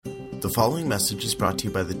The following message is brought to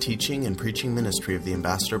you by the teaching and preaching ministry of the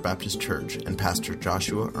Ambassador Baptist Church and Pastor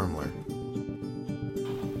Joshua Ermler.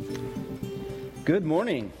 Good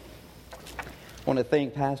morning. I want to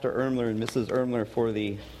thank Pastor Ermler and Mrs. Ermler for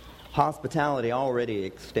the hospitality already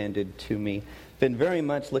extended to me. Been very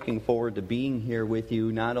much looking forward to being here with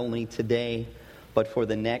you, not only today, but for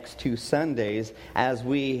the next 2 Sundays as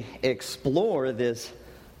we explore this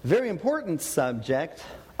very important subject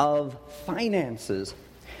of finances.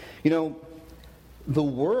 You know, the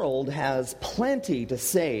world has plenty to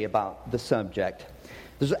say about the subject.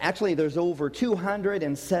 There's over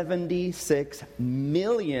 276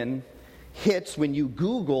 million hits when you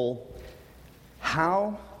Google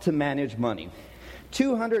how to manage money.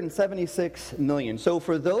 276 million. So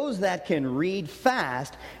for those that can read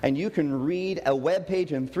fast and you can read a web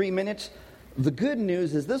page in 3 minutes, the good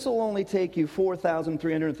news is this will only take you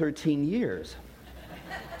 4,313 years.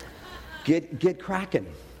 Get cracking.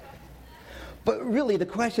 But really the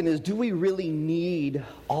question is, do we really need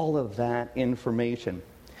all of that information?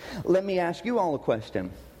 Let me ask you all a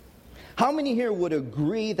question. How many here would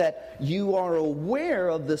agree that you are aware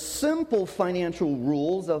of the simple financial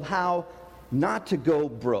rules of how not to go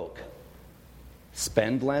broke?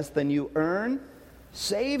 Spend less than you earn,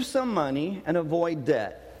 save some money, and avoid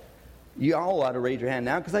debt. You all ought to raise your hand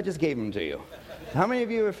now because I just gave them to you. How many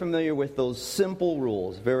of you are familiar with those simple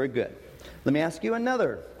rules? Very good. Let me ask you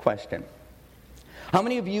another question. How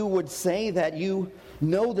many of you would say that you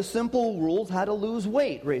know the simple rules how to lose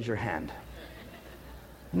weight? Raise your hand.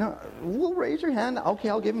 No, well, raise your hand. Okay,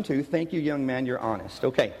 I'll give them to you. Thank you, young man. You're honest.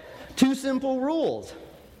 Okay. 2 simple rules.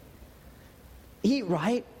 Eat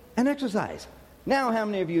right and exercise. Now, how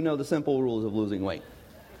many of you know the simple rules of losing weight?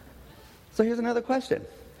 So here's another question.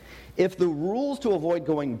 If the rules to avoid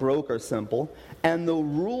going broke are simple, and the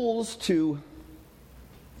rules to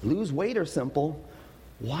lose weight are simple,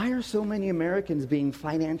 why are so many Americans being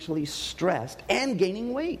financially stressed and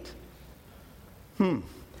gaining weight? Well,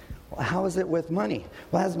 how is it with money?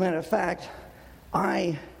 Well, as a matter of fact,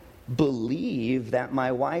 I believe that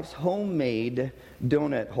my wife's homemade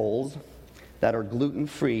donut holes that are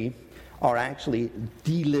gluten-free are actually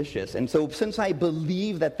delicious. And so since I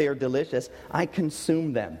believe that they're delicious, I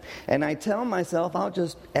consume them. And I tell myself I'll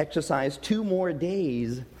just exercise 2 more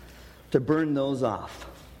days to burn those off.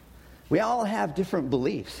 We all have different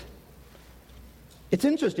beliefs. It's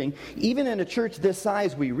interesting, even in a church this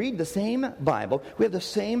size, we read the same Bible, we have the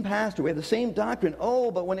same pastor, we have the same doctrine.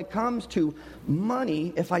 Oh, but when it comes to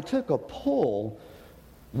money, if I took a poll,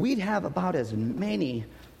 we'd have about as many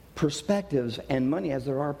perspectives and money as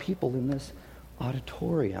there are people in this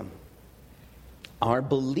auditorium. Our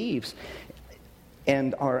beliefs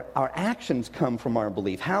and our actions come from our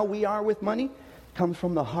belief. How we are with money comes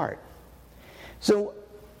from the heart. So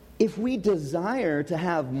if we desire to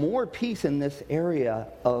have more peace in this area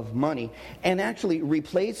of money and actually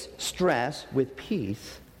replace stress with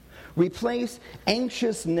peace, replace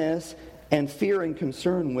anxiousness and fear and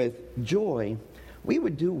concern with joy, we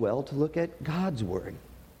would do well to look at God's Word.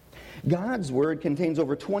 God's Word contains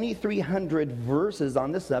over 2,300 verses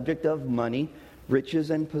on the subject of money,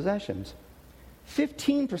 riches, and possessions.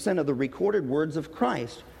 15% of the recorded words of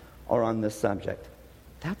Christ are on this subject.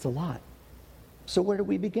 That's a lot. So where do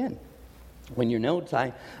we begin? When your notes,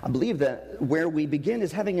 I believe that where we begin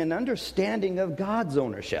is having an understanding of God's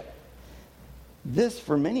ownership. This,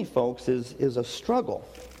 for many folks, is a struggle.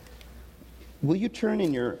 Will you turn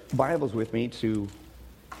in your Bibles with me to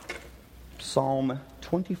Psalm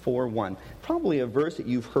 24:1? Probably a verse that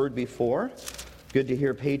you've heard before. Good to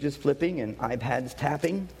hear pages flipping and iPads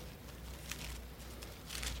tapping.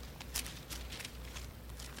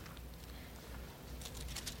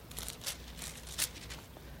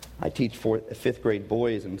 I teach 5th grade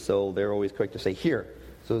boys, and so they're always quick to say, here.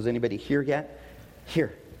 So is anybody here yet?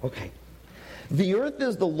 Here. Okay. The earth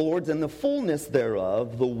is the Lord's and the fullness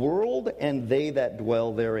thereof, the world and they that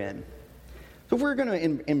dwell therein. So if we're going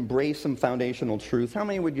to embrace some foundational truth, how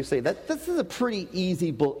many would you say that this is a pretty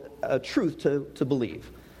easy truth to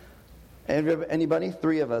believe? Anybody?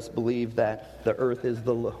 3 of us believe that the earth is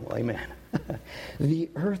the Lord. Well, amen. The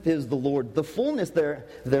earth is the Lord, the fullness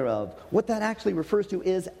thereof. What that actually refers to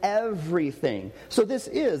is everything. So this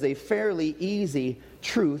is a fairly easy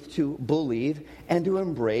truth to believe and to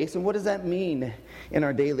embrace. And what does that mean in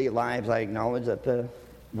our daily lives? I acknowledge that the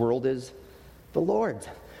world is the Lord's.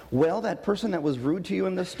 Well, that person that was rude to you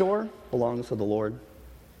in the store belongs to the Lord.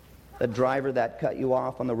 The driver that cut you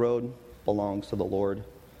off on the road belongs to the Lord.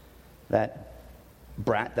 That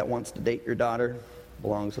brat that wants to date your daughter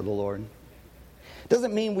belongs to the Lord.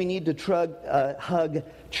 Doesn't mean we need to hug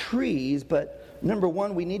trees, but number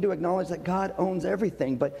one, we need to acknowledge that God owns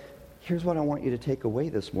everything. But here's what I want you to take away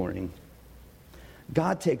this morning.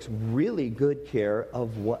 God takes really good care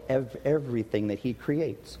of everything that he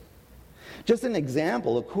creates. Just an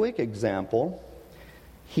example, a quick example.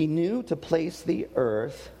 He knew to place the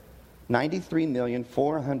earth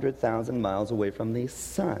 93,400,000 miles away from the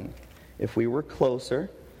sun. If we were closer,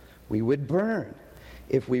 we would burn.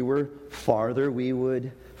 If we were farther, we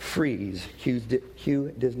would freeze.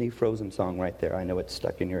 Cue Disney Frozen song right there. I know it's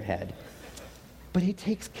stuck in your head. But he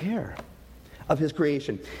takes care of his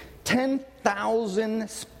creation. 10,000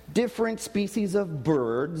 different species of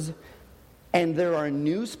birds, and there are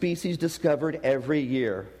new species discovered every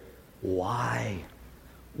year. Why?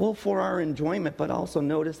 Well, for our enjoyment, but also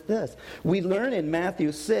notice this. We learn in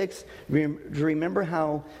Matthew 6, remember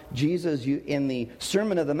how Jesus, in the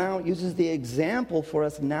Sermon on the Mount, uses the example for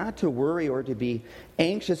us not to worry or to be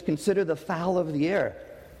anxious. Consider the fowl of the air.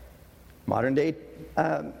 Modern day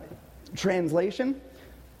translation,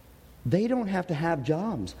 they don't have to have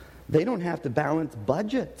jobs. They don't have to balance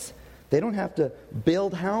budgets. They don't have to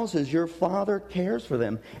build houses. Your Father cares for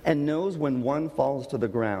them and knows when one falls to the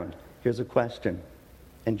ground. Here's a question,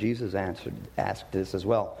 and Jesus asked this as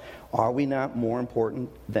well. Are we not more important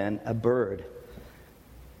than a bird?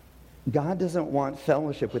 God doesn't want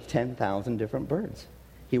fellowship with 10,000 different birds.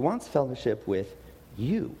 He wants fellowship with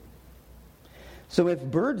you. So if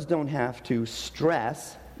birds don't have to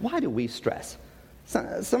stress, why do we stress?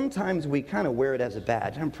 Sometimes we kind of wear it as a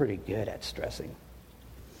badge. I'm pretty good at stressing.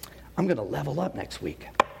 I'm going to level up next week.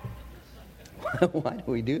 Why do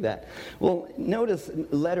we do that? Well, notice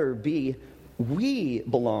letter B, we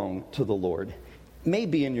belong to the Lord. May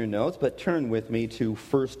be in your notes, but turn with me to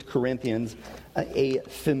 1 Corinthians, a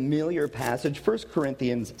familiar passage, 1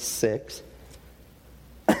 Corinthians 6,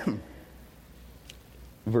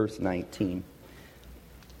 verse 19.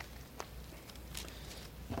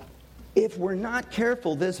 If we're not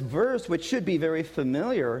careful, this verse, which should be very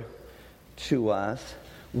familiar to us,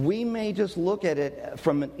 we may just look at it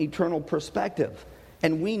from an eternal perspective.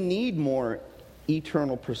 And we need more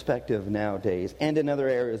eternal perspective nowadays and in other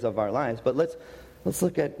areas of our lives. But let's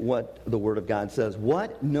look at what the Word of God says.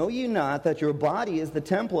 What? Know ye not that your body is the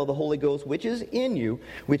temple of the Holy Ghost, which is in you,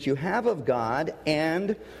 which you have of God,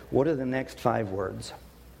 and what are the next 5 words?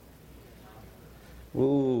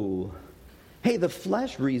 Ooh. Hey, the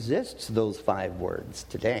flesh resists those 5 words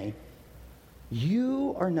today.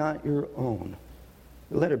 You are not your own.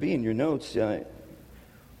 Letter B in your notes,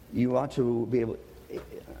 you ought to be able to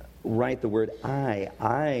write the word I.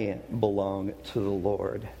 I belong to the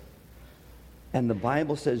Lord. And the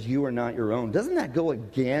Bible says you are not your own. Doesn't that go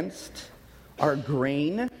against our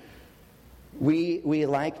grain? We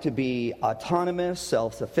like to be autonomous,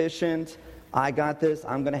 self-sufficient. I got this.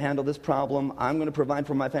 I'm going to handle this problem. I'm going to provide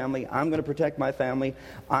for my family. I'm going to protect my family.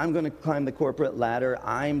 I'm going to climb the corporate ladder.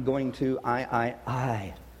 I'm going to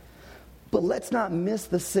I. But let's not miss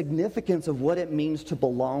the significance of what it means to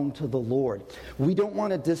belong to the Lord. We don't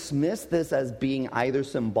want to dismiss this as being either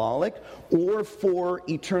symbolic or for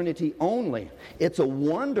eternity only. It's a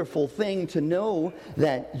wonderful thing to know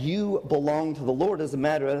that you belong to the Lord. As a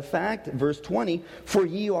matter of fact, verse 20, for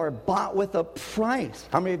ye are bought with a price.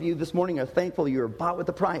 How many of you this morning are thankful you are bought with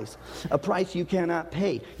a price you cannot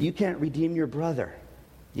pay? You can't redeem your brother.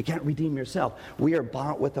 You can't redeem yourself. We are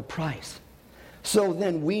bought with a price. So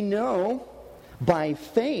then we know by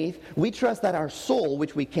faith, we trust that our soul,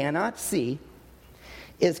 which we cannot see,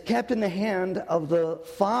 is kept in the hand of the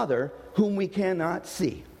Father whom we cannot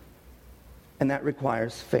see. And that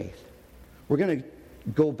requires faith. We're going to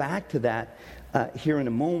go back to that here in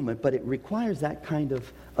a moment, but it requires that kind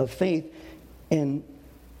of faith. And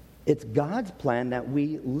it's God's plan that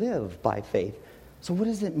we live by faith. So what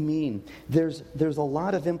does it mean? There's a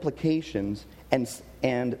lot of implications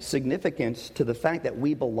and significance to the fact that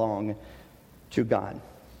we belong to God.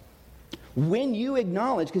 When you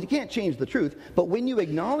acknowledge, because you can't change the truth, but when you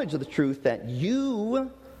acknowledge the truth that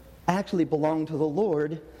you actually belong to the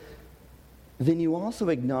Lord, then you also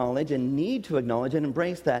acknowledge and need to acknowledge and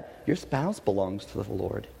embrace that your spouse belongs to the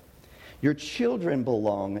Lord. Your children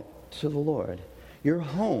belong to the Lord. Your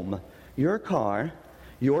home, your car,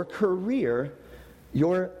 your career,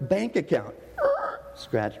 your bank account.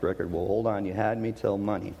 Scratch record. Well, hold on. You had me till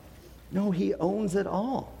money. No, he owns it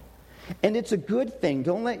all. And it's a good thing.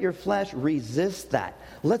 Don't let your flesh resist that.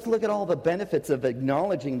 Let's look at all the benefits of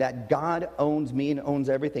acknowledging that God owns me and owns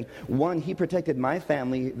everything. One, he protected my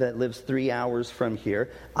family that lives 3 hours from here.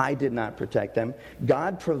 I did not protect them.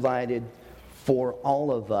 God provided for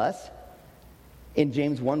all of us. In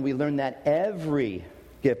James 1, we learn that every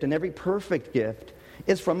gift and every perfect gift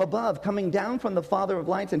is from above, coming down from the Father of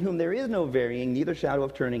lights, in whom there is no varying, neither shadow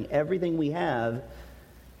of turning. Everything we have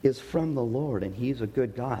is from the Lord, and he's a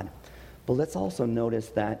good God. But let's also notice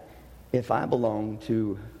that if I belong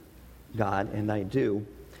to God, and I do,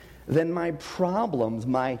 then my problems,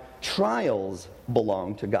 my trials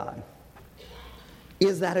belong to God.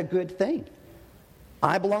 Is that a good thing?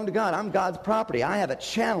 I belong to God. I'm God's property. I have a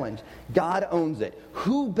challenge. God owns it.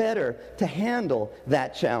 Who better to handle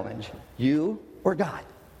that challenge? You or God?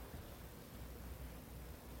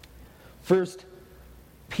 1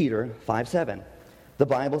 Peter 5:7. The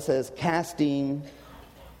Bible says, casting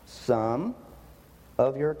some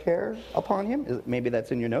of your care upon him. Maybe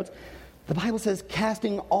that's in your notes. The Bible says,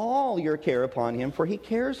 casting all your care upon him, for he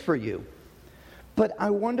cares for you. But I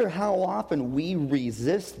wonder how often we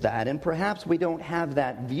resist that, and perhaps we don't have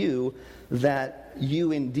that view that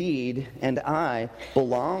you indeed and I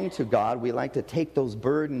belong to God. We like to take those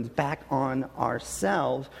burdens back on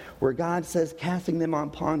ourselves, where God says casting them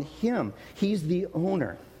upon him. He's the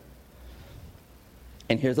owner.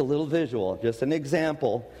 And here's a little visual, just an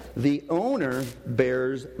example. The owner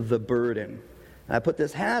bears the burden. I put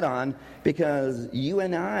this hat on because you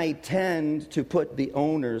and I tend to put the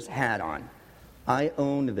owner's hat on. I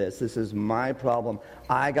own this. This is my problem.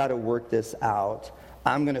 I got to work this out.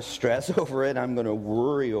 I'm going to stress over it. I'm going to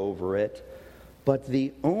worry over it. But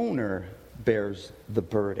the owner bears the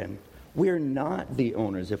burden. We're not the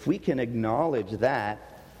owners. If we can acknowledge that,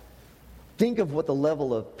 think of what the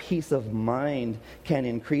level of peace of mind can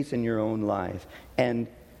increase in your own life, and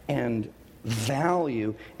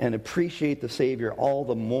value and appreciate the Savior all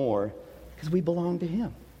the more because we belong to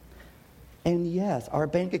him. And yes, our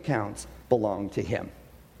bank accounts belong to him.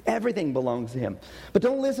 Everything belongs to him. But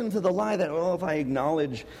don't listen to the lie that, if I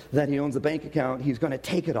acknowledge that he owns a bank account, he's going to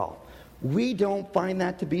take it all. We don't find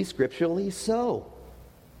that to be scripturally so.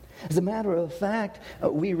 As a matter of fact,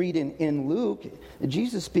 we read in Luke,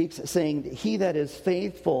 Jesus speaks saying, he that is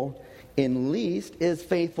faithful in least is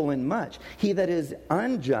faithful in much. He that is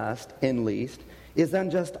unjust in least is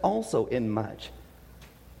unjust also in much.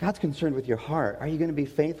 God's concerned with your heart. Are you going to be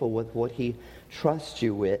faithful with what he trusts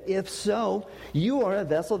you with? If so, you are a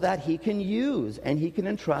vessel that he can use and he can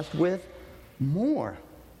entrust with more.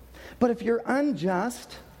 But if you're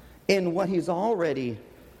unjust in what he's already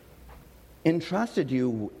entrusted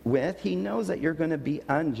you with, he knows that you're going to be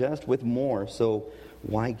unjust with more. So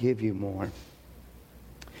why give you more?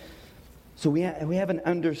 So we have an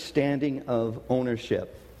understanding of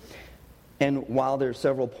ownership. And while there's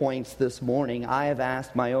several points this morning, I have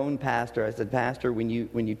asked my own pastor, I said, Pastor, when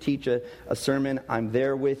you teach a sermon, I'm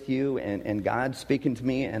there with you, and God's speaking to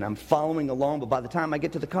me, and I'm following along, but by the time I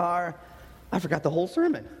get to the car, I forgot the whole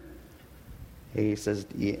sermon. He says,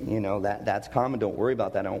 that's common, don't worry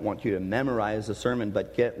about that. I don't want you to memorize the sermon,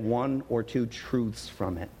 but get one or two truths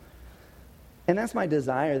from it. And that's my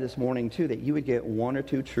desire this morning, too, that you would get one or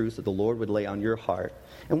two truths that the Lord would lay on your heart.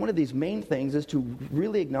 And one of these main things is to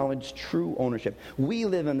really acknowledge true ownership. We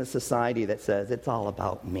live in a society that says it's all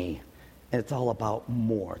about me, and it's all about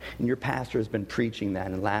more. And your pastor has been preaching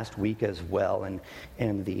that, and last week as well,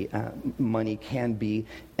 and the money can be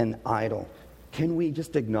an idol. Can we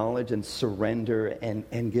just acknowledge and surrender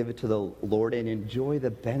and give it to the Lord and enjoy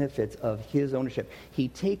the benefits of his ownership? He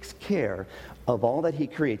takes care of all that he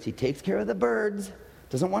creates. He takes care of the birds,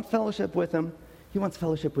 doesn't want fellowship with them. He wants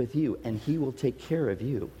fellowship with you, and he will take care of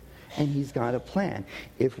you. And he's got a plan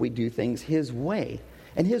if we do things his way.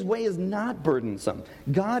 And his way is not burdensome.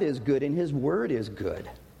 God is good, and his word is good.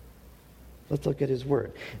 Let's look at his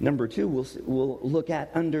word. Number two, we'll look at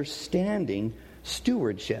understanding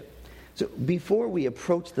stewardship. So before we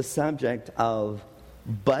approach the subject of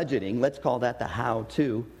budgeting, let's call that the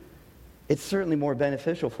how-to, it's certainly more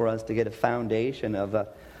beneficial for us to get a foundation of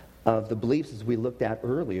the beliefs as we looked at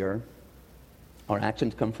earlier. Our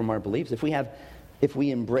actions come from our beliefs. If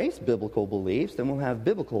we embrace biblical beliefs, then we'll have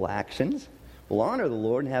biblical actions. We'll honor the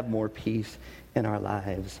Lord and have more peace in our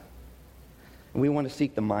lives. And we want to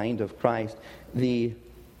seek the mind of Christ. The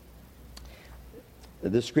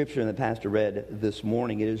scripture that Pastor read this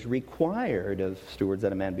morning, it is required of stewards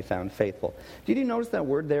that a man be found faithful. Did you notice that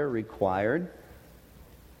word there, required?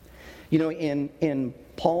 In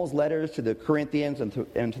Paul's letters to the Corinthians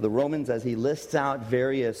and to the Romans, as he lists out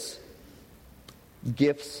various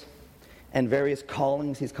gifts and various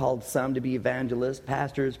callings, he's called some to be evangelists,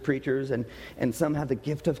 pastors, preachers, and some have the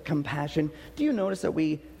gift of compassion. Do you notice that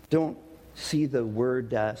we don't see the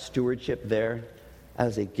word stewardship there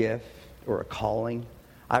as a gift or a calling?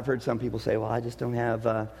 I've heard some people say, well, I just don't have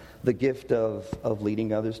the gift of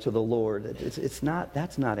leading others to the Lord. That's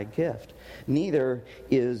not a gift. Neither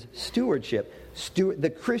is stewardship. The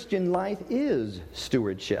Christian life is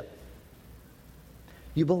stewardship.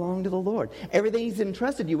 You belong to the Lord. Everything he's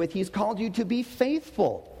entrusted you with, he's called you to be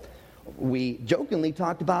faithful. We jokingly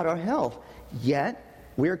talked about our health,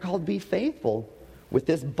 yet we are called to be faithful with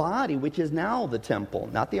this body, which is now the temple,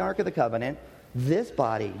 not the Ark of the Covenant. This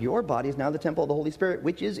body, your body, is now the temple of the Holy Spirit,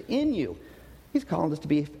 which is in you. He's called us to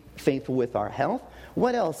be faithful with our health.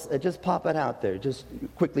 What else? Just pop it out there. Just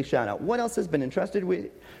quickly shout out. What else has been entrusted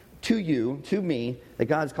to you, to me, that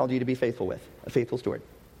God's called you to be faithful with? A faithful steward.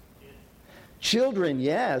 Children,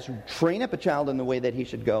 yes. Train up a child in the way that he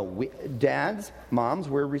should go. Dads, moms,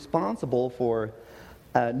 we're responsible for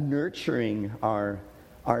nurturing our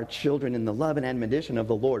children in the love and admonition of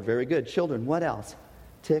the Lord. Very good. Children, what else?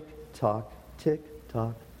 Tick, tock,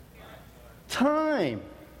 time.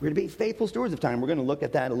 We're going to be faithful stewards of time. We're going to look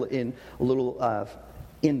at that in a little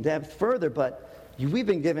in depth further, but we've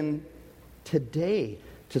been given today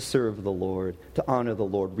to serve the Lord, to honor the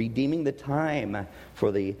Lord, redeeming the time,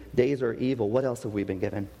 for the days are evil. What else have we been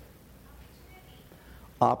given?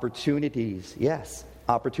 Opportunities. Yes,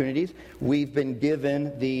 opportunities. We've been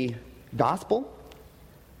given the gospel.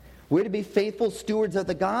 We're to be faithful stewards of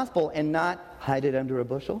the gospel and not hide it under a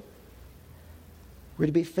bushel. We're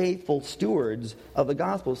to be faithful stewards of the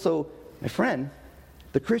gospel. So, my friend,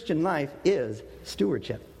 the Christian life is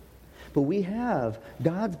stewardship. But we have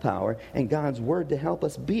God's power and God's word to help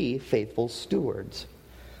us be faithful stewards.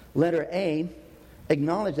 Letter A,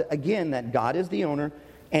 acknowledge again that God is the owner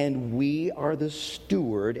and we are the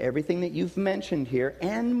steward. Everything that you've mentioned here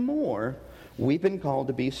and more, we've been called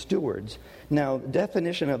to be stewards. Now, the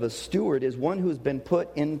definition of a steward is one who's been put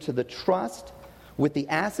into the trust with the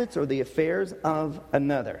assets or the affairs of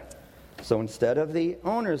another. So instead of the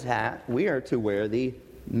owner's hat, we are to wear the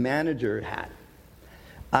manager hat.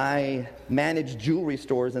 I managed jewelry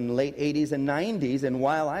stores in the late 80s and 90s, and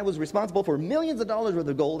while I was responsible for millions of dollars worth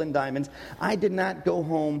of gold and diamonds, I did not go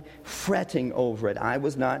home fretting over it. I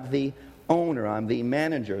was not the owner. I'm the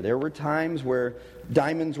manager. There were times where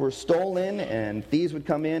diamonds were stolen and thieves would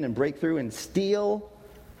come in and break through and steal.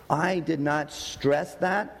 I did not stress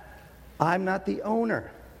that. I'm not the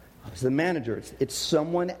owner. I was the manager. It's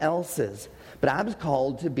someone else's. But I was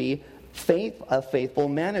called to be a faithful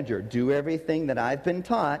manager. Do everything that I've been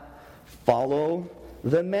taught. Follow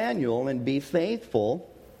the manual and be faithful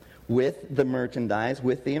with the merchandise,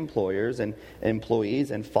 with the employers and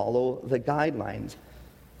employees, and follow the guidelines.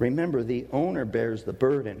 Remember, the owner bears the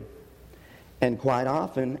burden. And quite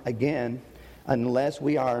often, again, unless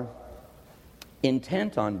we are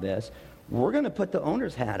intent on this, we're going to put the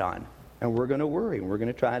owner's hat on. And we're going to worry. We're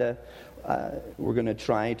going to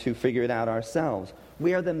try to figure it out ourselves.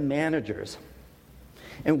 We are the managers.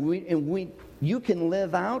 And you can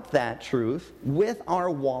live out that truth with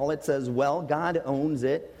our wallets as well. God owns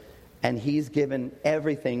it, and He's given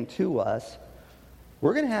everything to us.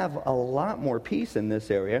 We're going to have a lot more peace in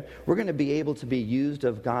this area. We're going to be able to be used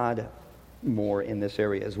of God more in this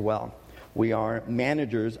area as well. We are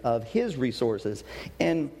managers of His resources.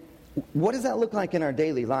 And what does that look like in our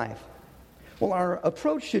daily life? Well, our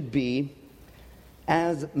approach should be,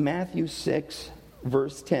 as Matthew 6,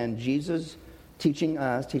 verse 10, Jesus teaching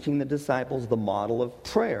the disciples the model of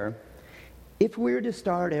prayer. If we were to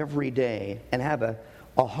start every day and have a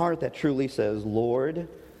heart that truly says, Lord,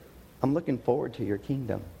 I'm looking forward to your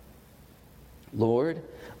kingdom. Lord,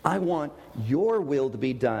 I want your will to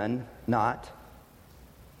be done, not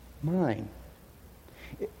mine.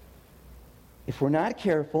 If we're not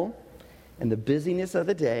careful, in the busyness of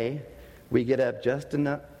the day, we get up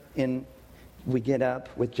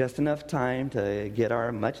with just enough time to get our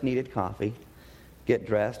much-needed coffee, get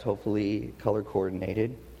dressed, hopefully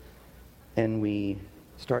color-coordinated, and we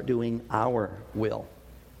start doing our will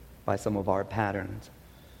by some of our patterns.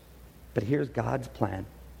 But here's God's plan.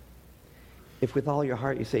 If with all your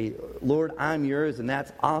heart you say, Lord, I'm yours, and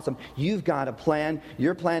that's awesome. You've got a plan.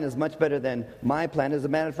 Your plan is much better than my plan. As a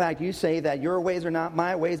matter of fact, you say that your ways are not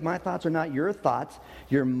my ways, my thoughts are not your thoughts.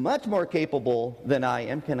 You're much more capable than I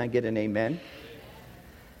am. Can I get an amen?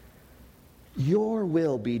 Your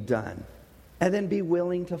will be done. And then be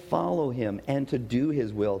willing to follow Him and to do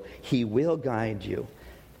His will. He will guide you.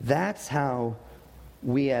 That's how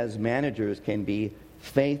we as managers can be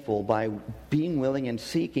faithful, by being willing and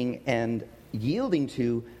seeking and yielding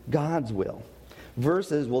to God's will.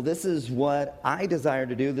 Versus, well, this is what I desire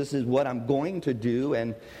to do, this is what I'm going to do,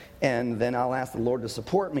 and then I'll ask the Lord to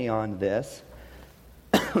support me on this.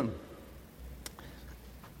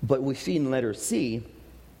 But we see in letter C,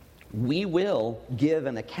 we will give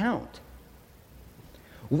an account.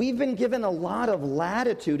 We've been given a lot of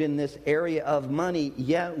latitude in this area of money,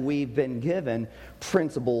 yet we've been given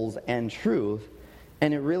principles and truth.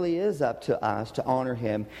 And it really is up to us to honor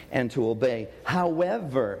Him and to obey.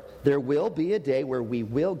 However, there will be a day where we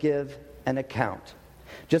will give an account.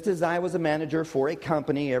 Just as I was a manager for a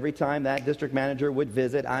company, every time that district manager would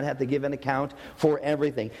visit, I'd have to give an account for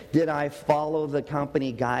everything. Did I follow the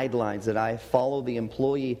company guidelines? Did I follow the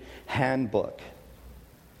employee handbook?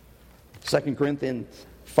 2 Corinthians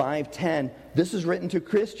 5:10, this is written to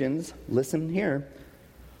Christians. Listen here.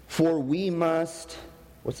 For we must,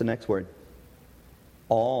 what's the next word?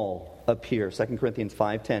 All appear. 2 Corinthians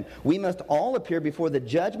 5:10. We must all appear before the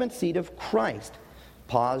judgment seat of Christ.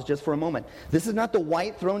 Pause just for a moment. This is not the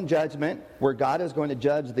white throne judgment where God is going to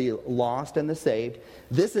judge the lost and the saved.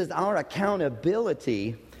 This is our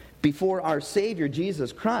accountability before our Savior,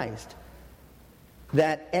 Jesus Christ,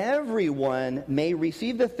 that everyone may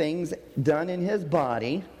receive the things done in his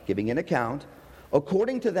body, giving an account,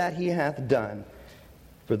 according to that he hath done.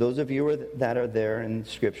 For those of you that are there in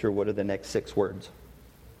Scripture, what are the next 6 words?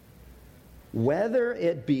 Whether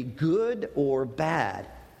it be good or bad.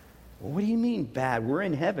 Well, what do you mean bad? We're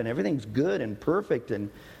in heaven. Everything's good and perfect and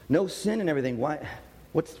no sin and everything. Why?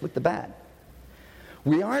 What's with the bad?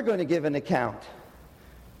 We are going to give an account.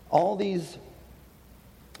 All these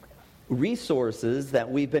resources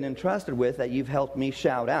that we've been entrusted with, that you've helped me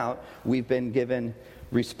shout out, we've been given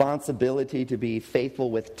responsibility to be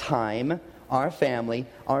faithful with time, our family,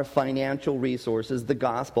 our financial resources, the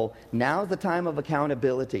gospel. Now's the time of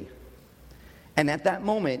accountability. And at that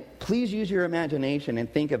moment, please use your imagination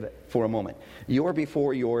and think of it for a moment. You're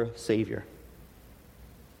before your Savior,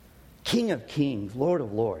 King of kings, Lord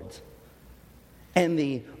of lords. And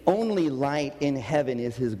the only light in heaven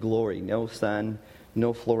is his glory. No sun,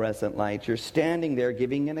 no fluorescent lights. You're standing there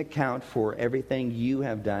giving an account for everything you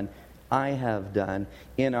have done, I have done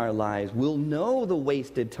in our lives. We'll know the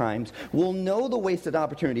wasted times. We'll know the wasted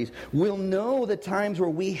opportunities. We'll know the times where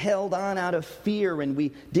we held on out of fear and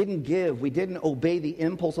we didn't give. We didn't obey the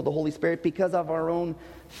impulse of the Holy Spirit because of our own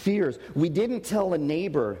fears. We didn't tell a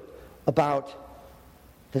neighbor about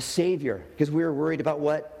the Savior because we were worried about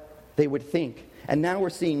what they would think. And now we're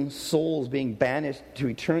seeing souls being banished to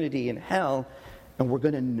eternity in hell, and we're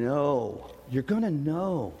going to know. You're going to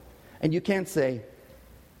know. And you can't say,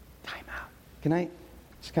 time out. Can I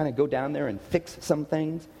just kind of go down there and fix some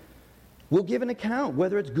things? We'll give an account,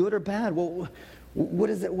 whether it's good or bad. Well, what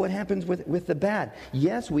is it? What happens with the bad?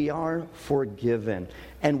 Yes, we are forgiven,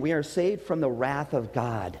 and we are saved from the wrath of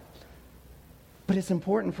God. But it's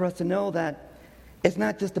important for us to know that it's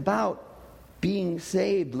not just about being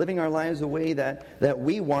saved, living our lives the way that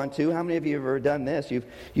we want to. How many of you have ever done this?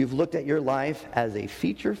 You've looked at your life as a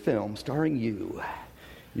feature film starring you.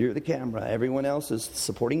 You're the camera. Everyone else is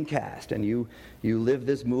supporting cast. And you live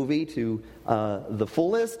this movie to the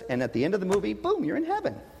fullest. And at the end of the movie, boom, you're in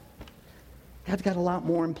heaven. God's got a lot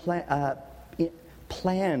more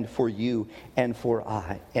planned for you and for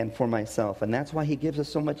I and for myself. And that's why he gives us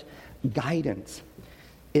so much guidance.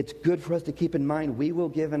 It's good for us to keep in mind we will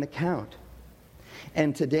give an account.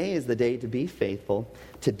 And today is the day to be faithful.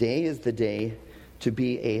 Today is the day to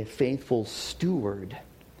be a faithful steward.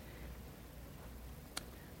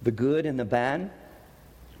 The good and the bad,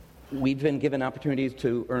 we've been given opportunities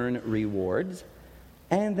to earn rewards,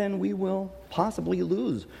 and then we will possibly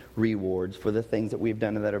lose rewards for the things that we've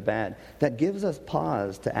done that are bad. That gives us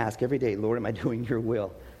pause to ask every day, Lord, am I doing your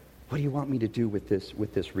will? What do you want me to do with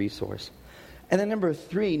this resource? And then number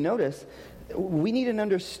 3, notice, we need an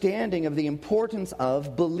understanding of the importance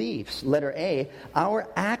of beliefs. Letter A, our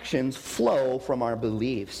actions flow from our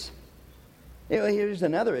beliefs. Here's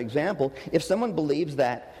another example. If someone believes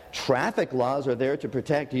that traffic laws are there to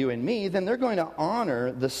protect you and me, then they're going to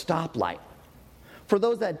honor the stoplight. For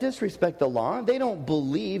those that disrespect the law, they don't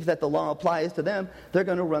believe that the law applies to them. They're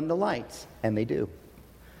going to run the lights, and they do.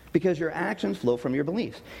 Because your actions flow from your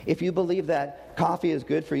beliefs. If you believe that coffee is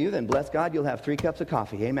good for you, then bless God, you'll have 3 cups of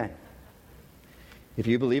coffee. Amen. If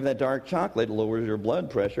you believe that dark chocolate lowers your blood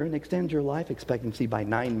pressure and extends your life expectancy by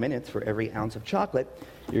 9 minutes for every ounce of chocolate,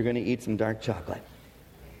 you're going to eat some dark chocolate.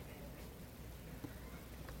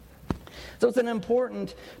 So it's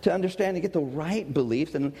important to understand to get the right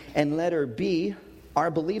beliefs. And letter B, our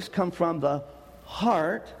beliefs come from the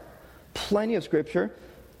heart. Plenty of scripture.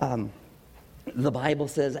 The Bible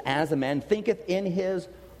says, as a man thinketh in his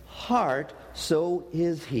heart, so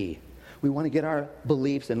is he. We want to get our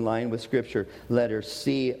beliefs in line with Scripture. Letter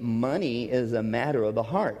C, money is a matter of the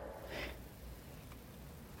heart.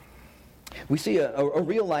 We see a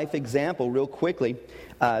real-life example real quickly.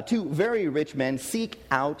 2 very rich men seek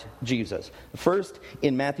out Jesus. First,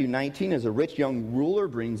 in Matthew 19, as a rich young ruler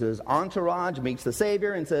brings his entourage, meets the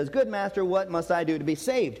Savior, and says, "Good master, what must I do to be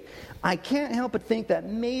saved?" I can't help but think that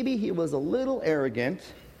maybe he was a little arrogant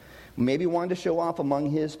maybe wanted to show off among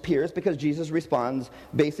his peers, because Jesus responds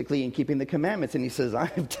basically in keeping the commandments. And he says,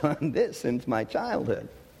 I've done this since my childhood.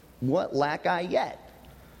 What lack I yet?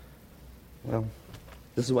 Well,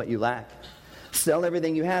 this is what you lack. Sell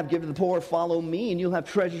everything you have, give to the poor, follow me, and you'll have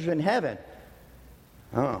treasures in heaven.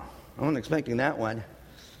 Oh, I wasn't expecting that one.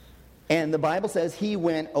 And the Bible says he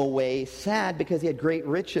went away sad because he had great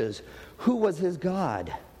riches. Who was his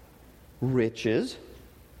God? Riches.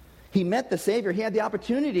 He met the Savior. He had the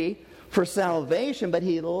opportunity for salvation, but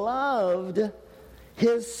he loved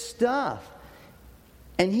his stuff.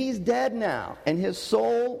 And he's dead now. And his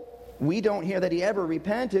soul, we don't hear that he ever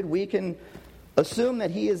repented. We can assume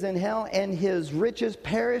that he is in hell, and his riches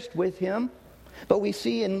perished with him. But we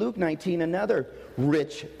see in Luke 19 another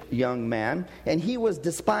rich young man, and he was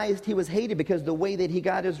despised, he was hated, because the way that he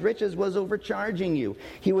got his riches was overcharging you.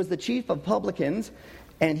 He was the chief of publicans,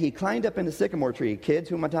 and he climbed up in the sycamore tree. Kids,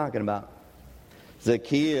 who am I talking about?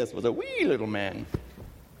 Zacchaeus was a wee little man.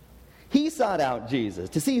 He sought out Jesus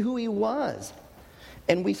to see who he was.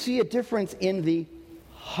 And we see a difference in the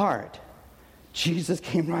heart. Jesus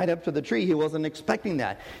came right up to the tree. He wasn't expecting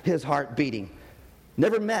that. His heart beating.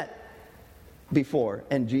 Never met before.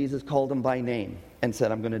 And Jesus called him by name and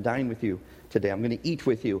said, I'm going to dine with you today. I'm going to eat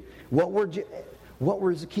with you. What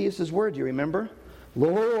were Zacchaeus' words? You remember?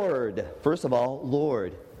 Lord. First of all,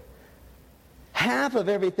 Lord. Half of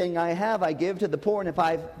everything I have I give to the poor, and if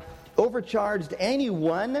I've overcharged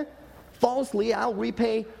anyone falsely, I'll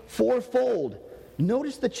repay fourfold.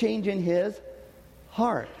 Notice the change in his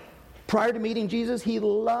heart. Prior to meeting Jesus, he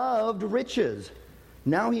loved riches.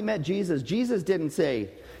 Now he met Jesus. Jesus didn't say,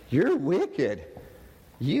 you're wicked.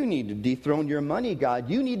 You need to dethrone your money, God.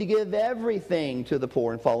 You need to give everything to the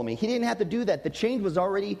poor and follow me. He didn't have to do that. The change was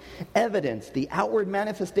already evidenced. The outward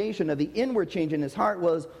manifestation of the inward change in his heart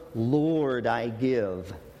was, Lord, I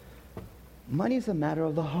give. Money is a matter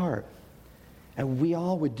of the heart. And we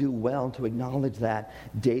all would do well to acknowledge that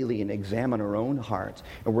daily and examine our own hearts.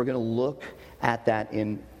 And we're going to look at that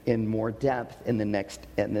in more depth in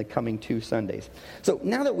the coming 2 Sundays. So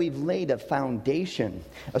now that we've laid a foundation,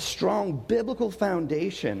 a strong biblical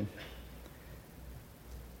foundation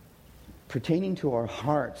pertaining to our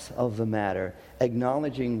hearts of the matter,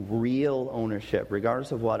 acknowledging real ownership,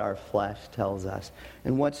 regardless of what our flesh tells us,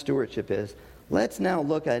 and what stewardship is, let's now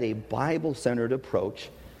look at a Bible-centered approach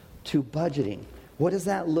to budgeting. What does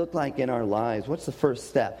that look like in our lives? What's the first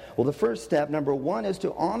step? Well, the first step, number 1, is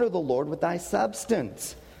to honor the Lord with thy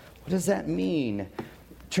substance. What does that mean?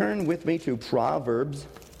 Turn with me to Proverbs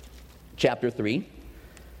chapter 3.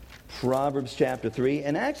 Proverbs chapter 3.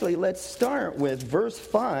 And actually, let's start with verse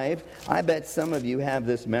 5. I bet some of you have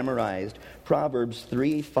this memorized. Proverbs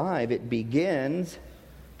 3:5. It begins,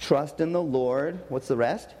 trust in the Lord. What's the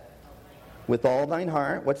rest? With all thine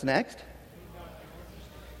heart. What's next?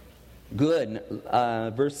 Good.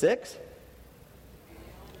 Verse 6.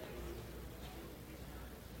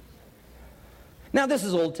 Now, this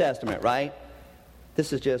is Old Testament, right?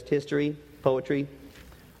 This is just history, poetry.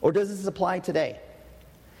 Or does this apply today?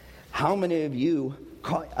 How many of you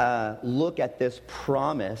look at this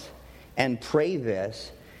promise and pray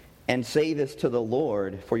this and say this to the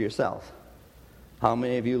Lord for yourself? How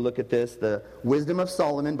many of you look at this, the wisdom of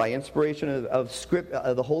Solomon, by inspiration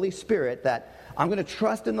of the Holy Spirit, that I'm going to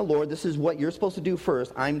trust in the Lord. This is what you're supposed to do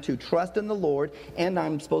first. I'm to trust in the Lord, and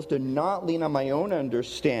I'm supposed to not lean on my own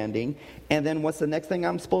understanding. And then what's the next thing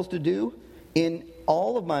I'm supposed to do? In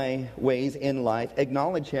all of my ways in life,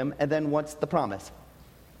 acknowledge Him, and then what's the promise?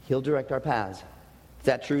 He'll direct our paths. Is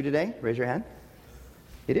that true today? Raise your hand.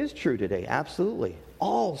 It is true today, absolutely.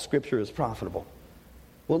 All Scripture is profitable.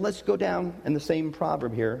 Well, let's go down in the same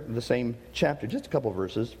proverb here, the same chapter, just a couple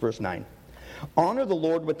verses, verse 9. Honor the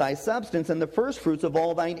Lord with thy substance and the first fruits of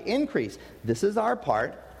all thine increase. This is our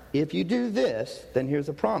part. If you do this, then here's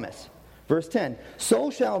a promise. Verse 10.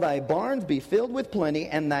 So shall thy barns be filled with plenty,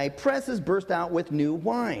 and thy presses burst out with new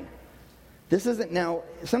wine. This isn't now,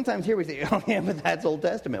 sometimes here we say, oh yeah, but that's Old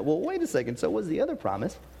Testament. Well, wait a second. So was the other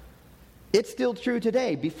promise. It's still true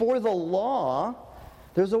today. Before the law,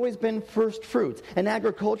 there's always been first fruits, an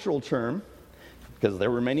agricultural term, because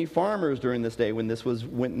there were many farmers during this day when this was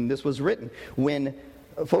written. When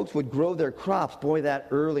folks would grow their crops, boy, that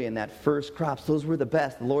early in that first crops, those were the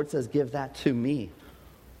best. The Lord says, give that to me.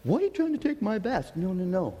 Why are you trying to take my best?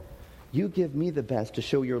 No. You give me the best to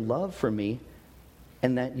show your love for me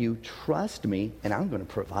and that you trust me, and I'm going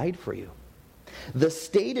to provide for you. The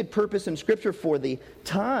stated purpose in Scripture for the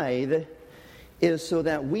tithe is so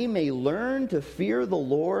that we may learn to fear the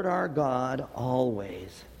Lord our God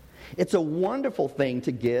always. It's a wonderful thing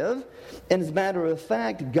to give. And as a matter of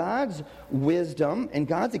fact, God's wisdom and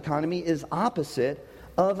God's economy is opposite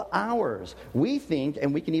of ours. We think,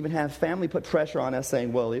 and we can even have family put pressure on us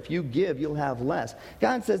saying, well, if you give, you'll have less.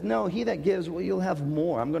 God says, no, he that gives, well, you'll have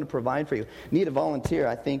more. I'm going to provide for you. Need a volunteer.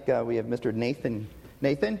 I think we have Mr. Nathan.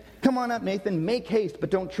 Nathan? Come on up, Nathan. Make haste, but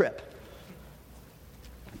don't trip.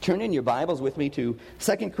 Turn in your Bibles with me to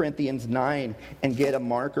 2 Corinthians 9 and get a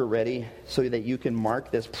marker ready so that you can mark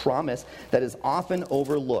this promise that is often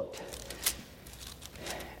overlooked.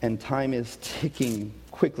 And time is ticking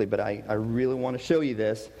quickly, but I really want to show you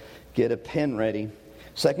this. Get a pen ready.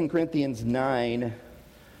 2 Corinthians 9,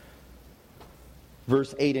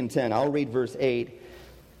 verse 8 and 10. I'll read verse 8.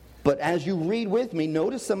 But as you read with me,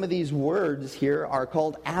 notice some of these words here are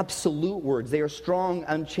called absolute words. They are strong,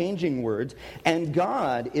 unchanging words. And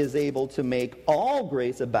God is able to make all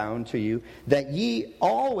grace abound to you, that ye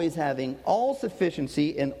always having all sufficiency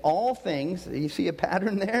in all things, you see a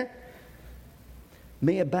pattern there?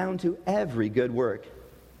 May abound to every good work.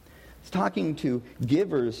 It's talking to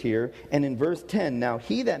givers here. And in verse 10, now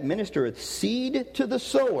he that ministereth seed to the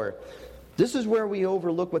sower. This is where we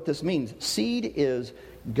overlook what this means. Seed is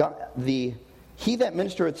God, he that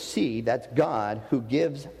ministereth seed, that's God, who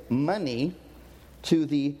gives money to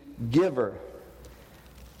the giver.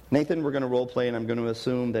 Nathan, we're going to role play, and I'm going to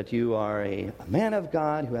assume that you are a man of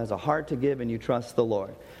God who has a heart to give and you trust the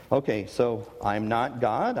Lord. Okay, so I'm not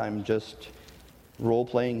God. I'm just role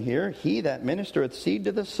playing here. He that ministereth seed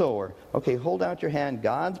to the sower. Okay, hold out your hand.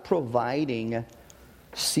 God's providing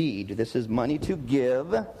seed. This is money to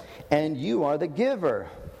give, and you are the giver.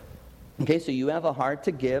 Okay, so you have a heart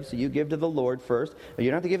to give, so you give to the Lord first. You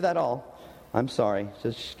don't have to give that all. I'm sorry,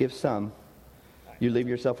 just give some. You leave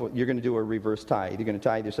yourself, you're going to do a reverse tithe. You're going to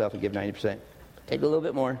tithe yourself and give 90%. Take a little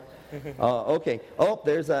bit more. Okay. Oh,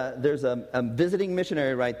 there's a visiting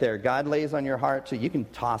missionary right there. God lays on your heart, so you can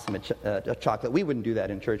toss him a chocolate. We wouldn't do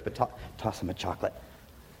that in church, but toss him a chocolate.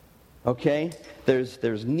 Okay?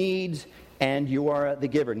 There's needs, and you are the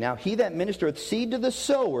giver. Now, he that ministereth seed to the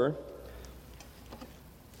sower.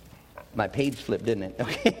 My page flipped, didn't it?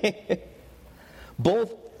 Okay.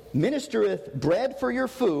 Both ministereth bread for your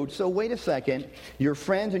food. So wait a second. Your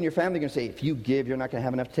friends and your family are going to say, if you give, you're not going to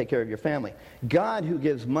have enough to take care of your family. God, who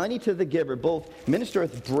gives money to the giver, both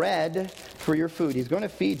ministereth bread for your food. He's going to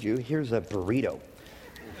feed you. Here's a burrito.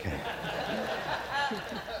 Okay.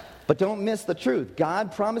 But don't miss the truth.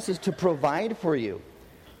 God promises to provide for you.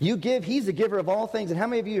 You give, he's the giver of all things. And how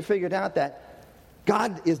many of you have figured out that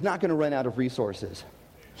God is not going to run out of resources?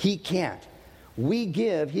 He can't. We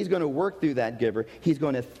give, he's going to work through that giver. He's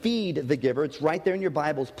going to feed the giver. It's right there in your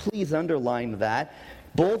Bibles. Please underline that.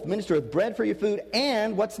 Both ministereth bread for your food,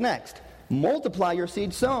 and what's next? Multiply your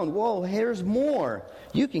seed sown. Whoa, here's more.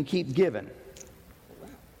 You can keep giving.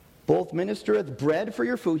 Both ministereth bread for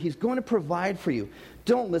your food. He's going to provide for you.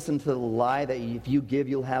 Don't listen to the lie that if you give,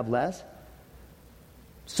 you'll have less.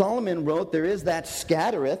 Solomon wrote, there is that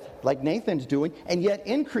scattereth, like Nathan's doing, and yet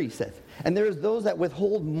increaseth. And there is those that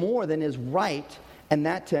withhold more than is right, and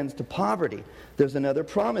that tends to poverty. There's another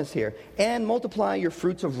promise here. And multiply your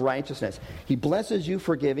fruits of righteousness. He blesses you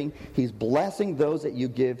for giving. He's blessing those that you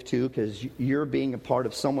give to, because you're being a part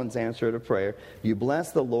of someone's answer to prayer. You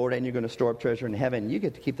bless the Lord, and you're going to store up treasure in heaven. You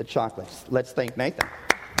get to keep the chocolates. Let's thank Nathan.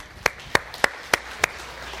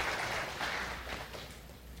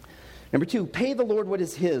 Number 2, pay the Lord what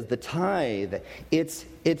is his, the tithe. It's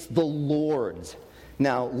the Lord's.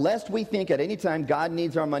 Now, lest we think at any time God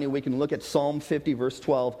needs our money, we can look at Psalm 50, verse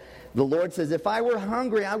 12. The Lord says, if I were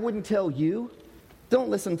hungry, I wouldn't tell you. Don't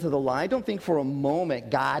listen to the lie. Don't think for a moment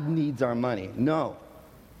God needs our money. No.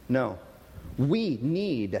 We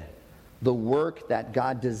need the work that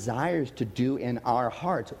God desires to do in our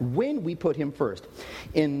hearts when we put him first.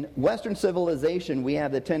 In Western civilization, we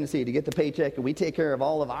have the tendency to get the paycheck and we take care of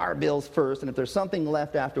all of our bills first, and if there's something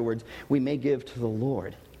left afterwards, we may give to the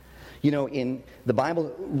Lord. You know, in the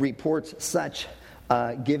Bible reports such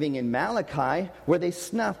giving in Malachi where they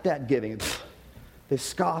snuffed at giving. They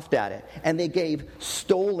scoffed at it. And they gave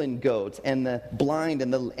stolen goats and the blind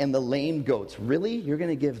and the lame goats. Really? You're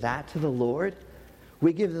going to give that to the Lord?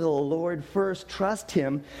 We give to the Lord first, trust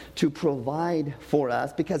him to provide for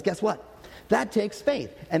us, because guess what? That takes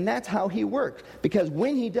faith, and that's how he works. Because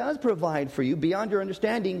when he does provide for you beyond your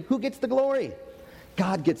understanding, who gets the glory?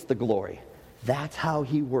 God gets the glory. That's how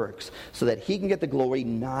he works, so that he can get the glory,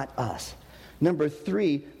 not us. Number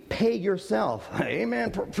 3, pay yourself. Amen.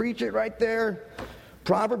 Preach it right there.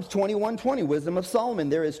 Proverbs 21:20, wisdom of Solomon.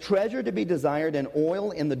 There is treasure to be desired and oil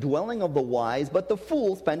in the dwelling of the wise, but the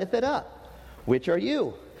fool spendeth it up. Which are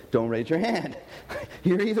you? Don't raise your hand.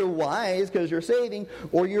 You're either wise because you're saving,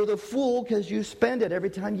 or you're the fool because you spend it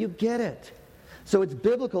every time you get it. So it's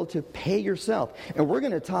biblical to pay yourself. And we're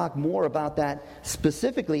going to talk more about that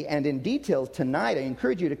specifically and in details tonight. I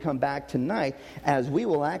encourage you to come back tonight as we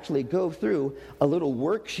will actually go through a little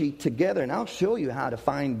worksheet together, and I'll show you how to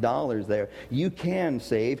find dollars there. You can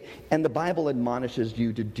save, and the Bible admonishes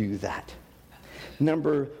you to do that.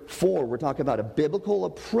 Number 4, we're talking about a biblical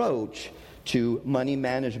approach to money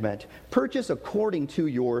management. Purchase according to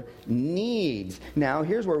your needs. Now,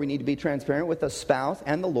 here's where we need to be transparent with a spouse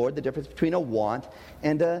and the Lord, the difference between a want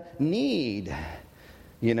and a need.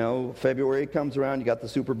 You know, February comes around, you got the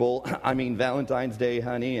Super Bowl, Valentine's Day,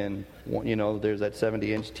 honey, and, there's that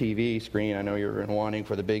 70-inch TV screen. I know you're wanting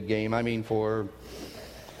for the big game. For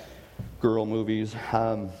girl movies.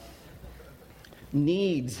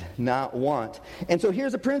 Needs, not want. And so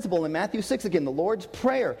here's a principle in Matthew 6 again, the Lord's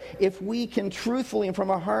Prayer. If we can truthfully and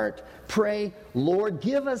from our heart pray, Lord,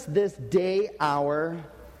 give us this day our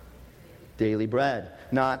daily bread,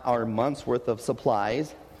 not our month's worth of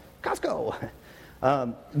supplies. Costco.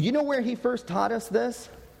 You know where he first taught us this?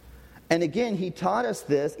 And again, he taught us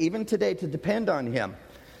this even today to depend on him.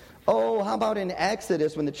 Oh, how about in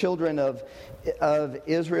Exodus when the children of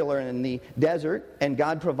Israel are in the desert and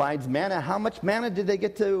God provides manna? How much manna did they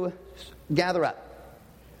get to gather up?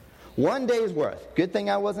 1 day's worth. Good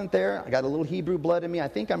thing I wasn't there. I got a little Hebrew blood in me. I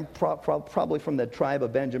think I'm probably from the tribe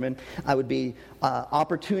of Benjamin. I would be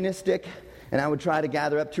opportunistic, and I would try to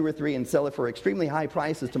gather up 2 or 3 and sell it for extremely high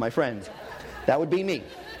prices to my friends. That would be me.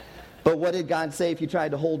 But what did God say if you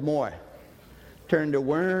tried to hold more? Turn to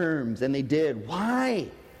worms, and they did. Why?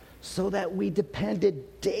 So that we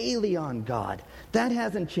depended daily on God. That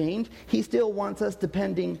hasn't changed. He still wants us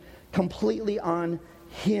depending completely on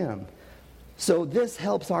Him. So this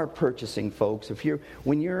helps our purchasing, folks.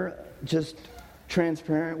 When you're just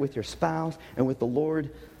transparent with your spouse and with the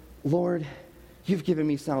Lord, Lord, you've given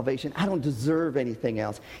me salvation. I don't deserve anything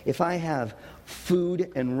else. If I have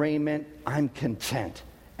food and raiment, I'm content.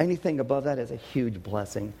 Anything above that is a huge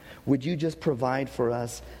blessing. Would you just provide for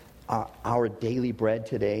us our daily bread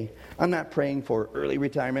today? I'm not praying for early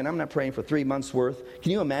retirement. I'm not praying for 3 months' worth.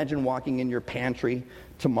 Can you imagine walking in your pantry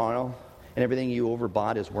tomorrow and everything you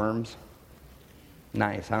overbought is worms?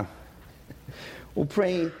 Nice, huh? We'll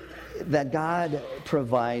pray that God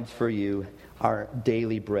provides for you our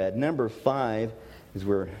daily bread. Number 5, as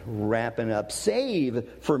we're wrapping up, save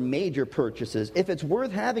for major purchases. If it's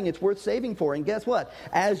worth having, it's worth saving for. And guess what?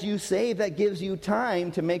 As you save, that gives you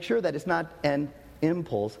time to make sure that it's not an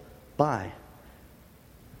impulse buy.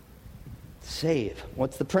 Save.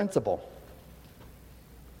 What's the principle?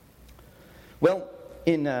 Well,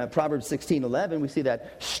 in Proverbs 16:11, we see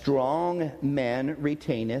that strong man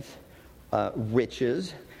retaineth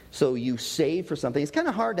riches. So you save for something. It's kind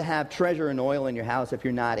of hard to have treasure and oil in your house if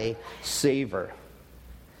you're not a saver.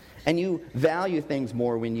 And you value things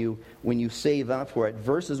more when you save up for it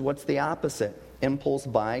versus what's the opposite? Impulse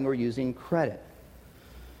buying or using credit.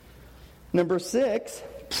 Number 6,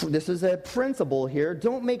 this is a principle here.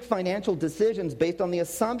 Don't make financial decisions based on the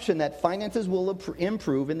assumption that finances will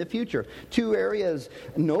improve in the future. 2 areas,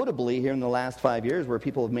 notably here in the last 5 years, where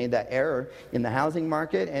people have made that error in the housing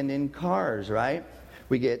market and in cars, right?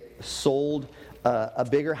 We get sold a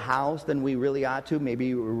bigger house than we really ought to.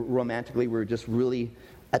 Maybe romantically we're just really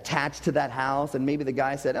attached to that house, and maybe the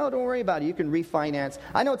guy said, oh, don't worry about it, you can refinance.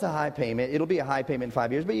 I know it's a high payment. It'll be a high payment in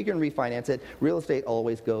 5 years, but you can refinance it. Real estate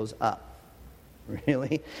always goes up.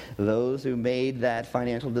 Really? Those who made that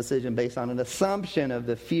financial decision based on an assumption of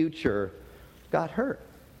the future got hurt.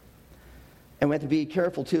 And we have to be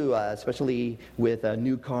careful too, especially with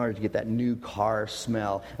new cars. You get that new car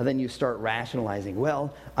smell, and then you start rationalizing.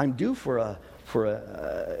 Well, I'm due for a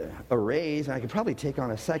raise, and I could probably take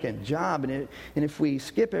on a second job. And if we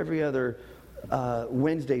skip every other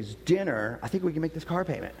Wednesday's dinner, I think we can make this car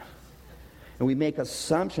payment. And we make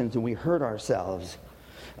assumptions, and we hurt ourselves.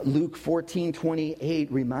 Luke 14:28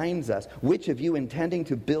 reminds us, which of you intending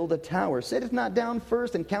to build a tower sitteth not down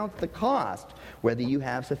first and counts the cost, whether you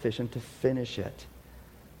have sufficient to finish it.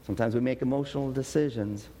 Sometimes we make emotional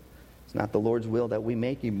decisions. It's not the Lord's will that we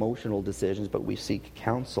make emotional decisions, but we seek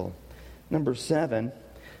counsel. Number 7,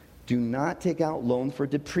 do not take out loans for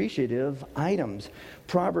depreciative items.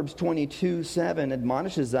 Proverbs 22:7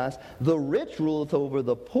 admonishes us, the rich ruleth over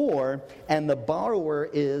the poor, and the borrower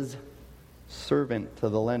is servant to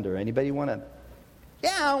the lender. Anybody want to?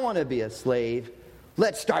 Yeah, I want to be a slave.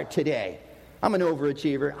 Let's start today. I'm an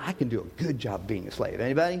overachiever. I can do a good job being a slave.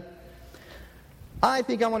 Anybody? I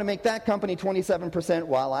think I want to make that company 27%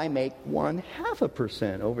 while I make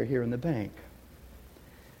 0.5% over here in the bank.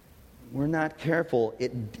 we're not careful,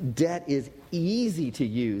 debt is easy to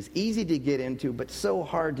use, easy to get into, but so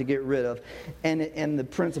hard to get rid of. And the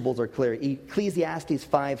principles are clear. Ecclesiastes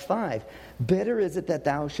 5:5. Better is it that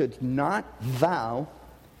thou shouldst not vow,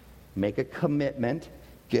 make a commitment,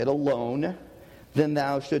 get a loan, than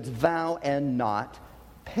thou shouldst vow and not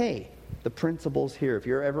pay. The principles here. If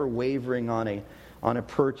you're ever wavering on a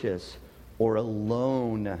purchase or a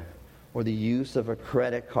loan or the use of a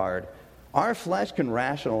credit card, our flesh can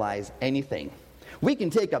rationalize anything. We can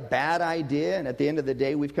take a bad idea, and at the end of the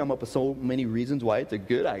day, we've come up with so many reasons why it's a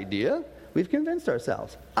good idea. We've convinced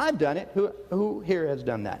ourselves. I've done it. Who here has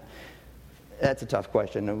done that? That's a tough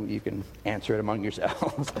question. You can answer it among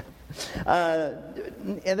yourselves.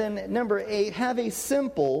 And then number 8, have a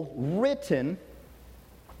simple written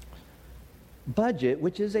budget,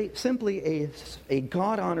 which is simply a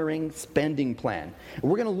God-honoring spending plan. And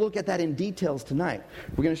we're going to look at that in details tonight.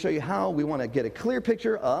 We're going to show you how we want to get a clear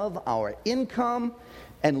picture of our income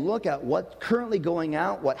and look at what's currently going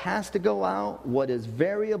out, what has to go out, what is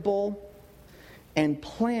variable, and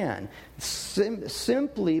plan.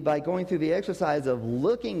 Simply by going through the exercise of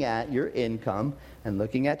looking at your income and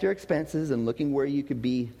looking at your expenses and looking where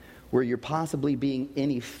you're possibly being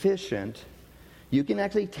inefficient, you can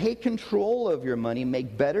actually take control of your money,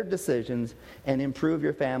 make better decisions, and improve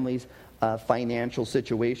your family's financial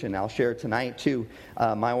situation. I'll share tonight, too.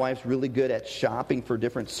 My wife's really good at shopping for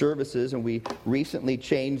different services, and we recently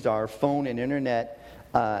changed our phone and internet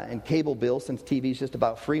and cable bill since TV is just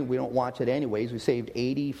about free and we don't watch it anyways. We saved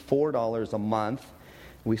 $84 a month.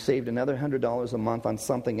 We saved another $100 a month on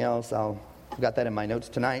something else. I've got that in my notes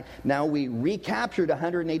tonight. Now we recaptured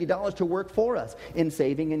 $180 to work for us in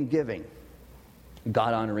saving and giving.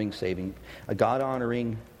 God-honoring saving, a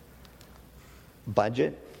God-honoring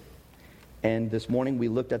budget. And this morning we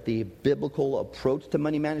looked at the biblical approach to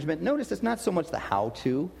money management. Notice it's not so much the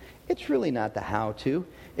how-to. It's really not the how-to.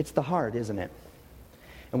 It's the heart, isn't it?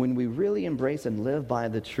 And when we really embrace and live by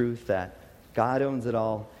the truth that God owns it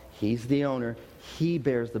all, He's the owner, He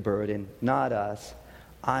bears the burden, not us.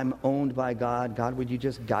 I'm owned by God. God, would you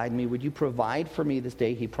just guide me? Would you provide for me this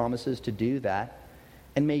day? He promises to do that.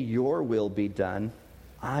 And may your will be done.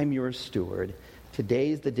 I'm your steward.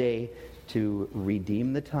 Today's the day to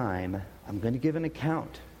redeem the time. I'm going to give an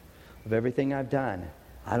account of everything I've done.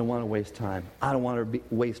 I don't want to waste time. I don't want to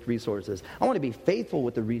waste resources. I want to be faithful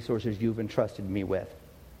with the resources you've entrusted me with.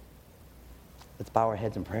 Let's bow our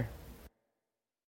heads in prayer.